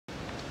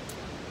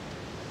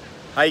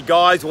Hey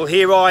guys, well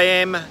here I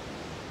am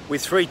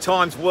with 3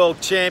 times world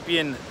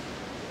champion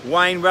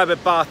Wayne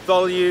Rabbit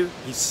Bartholomew,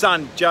 his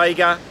son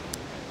Jaggar.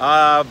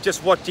 I've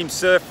just watched him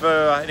surf for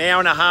an hour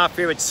and a half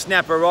here at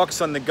Snapper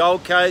Rocks on the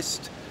Gold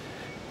Coast.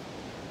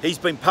 He's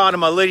been part of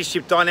my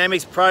Leadership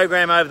Dynamics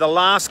program over the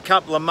last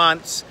couple of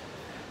months,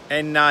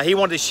 and he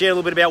wanted to share a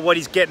little bit about what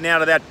he's getting out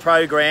of that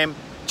program,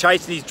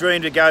 chasing his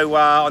dream to go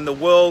on the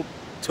world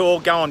tour,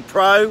 going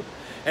pro,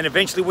 and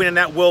eventually winning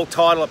that world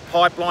title at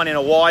Pipeline in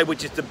Hawaii,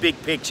 which is the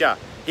big picture.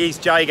 Here's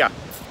Jaggar.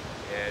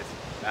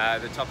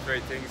 Yes, the top 3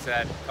 things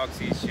that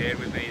Coxie's shared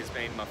with me has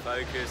been my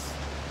focus,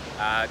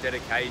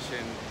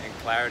 dedication and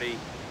clarity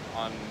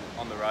on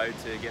the road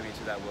to get me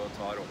to that world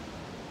title.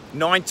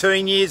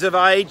 19 years of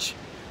age,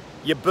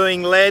 you're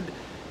being led.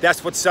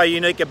 That's what's so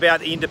unique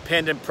about the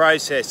independent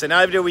process. And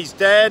over to his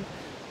dad,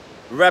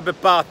 Rabbit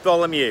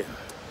Bartholomew.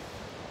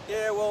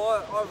 Yeah,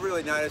 well, I've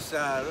really noticed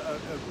a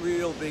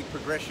real big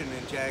progression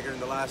in Jaggar in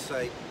the last,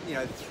 say,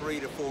 3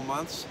 to 4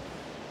 months.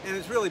 And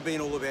it's really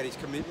been all about his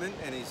commitment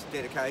and his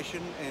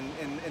dedication,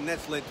 and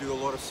that's led to a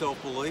lot of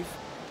self-belief.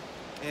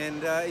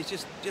 And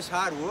it's just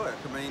hard work.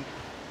 I mean,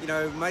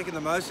 making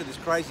the most of this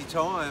crazy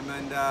time,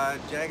 and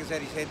Jaggar's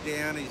had his head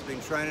down, he's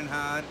been training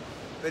hard,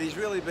 but he's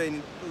really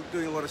been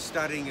doing a lot of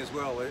studying as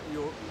well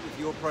with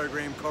your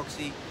program,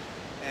 Coxie,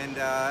 and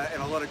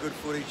a lot of good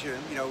footage,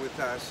 with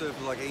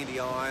surfers like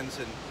Andy Irons,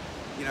 and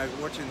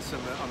watching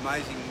some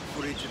amazing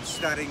footage and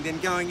studying, then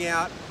going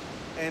out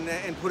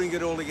and putting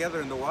it all together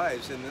in the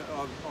waves. And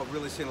I've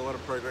really seen a lot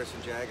of progress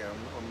in Jaggar.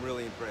 I'm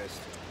really impressed.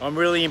 I'm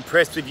really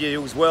impressed with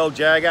you as well,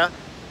 Jaggar.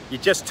 You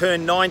just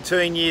turned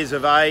 19 years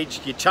of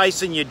age, you're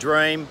chasing your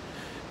dream,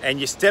 and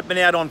you're stepping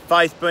out on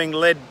faith, being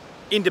led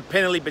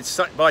independently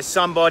by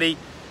somebody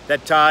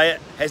that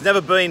has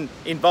never been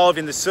involved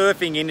in the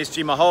surfing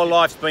industry. My whole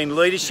life's been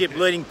leadership,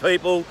 leading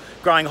people,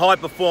 growing high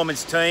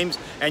performance teams,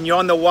 and you're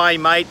on the way,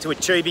 mate, to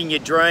achieving your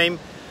dream.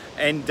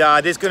 And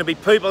there's going to be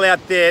people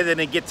out there that are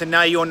going to get to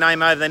know your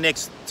name over the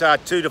next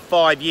 2 to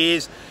 5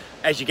 years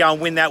as you go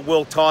and win that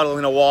world title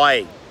in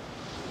Hawaii.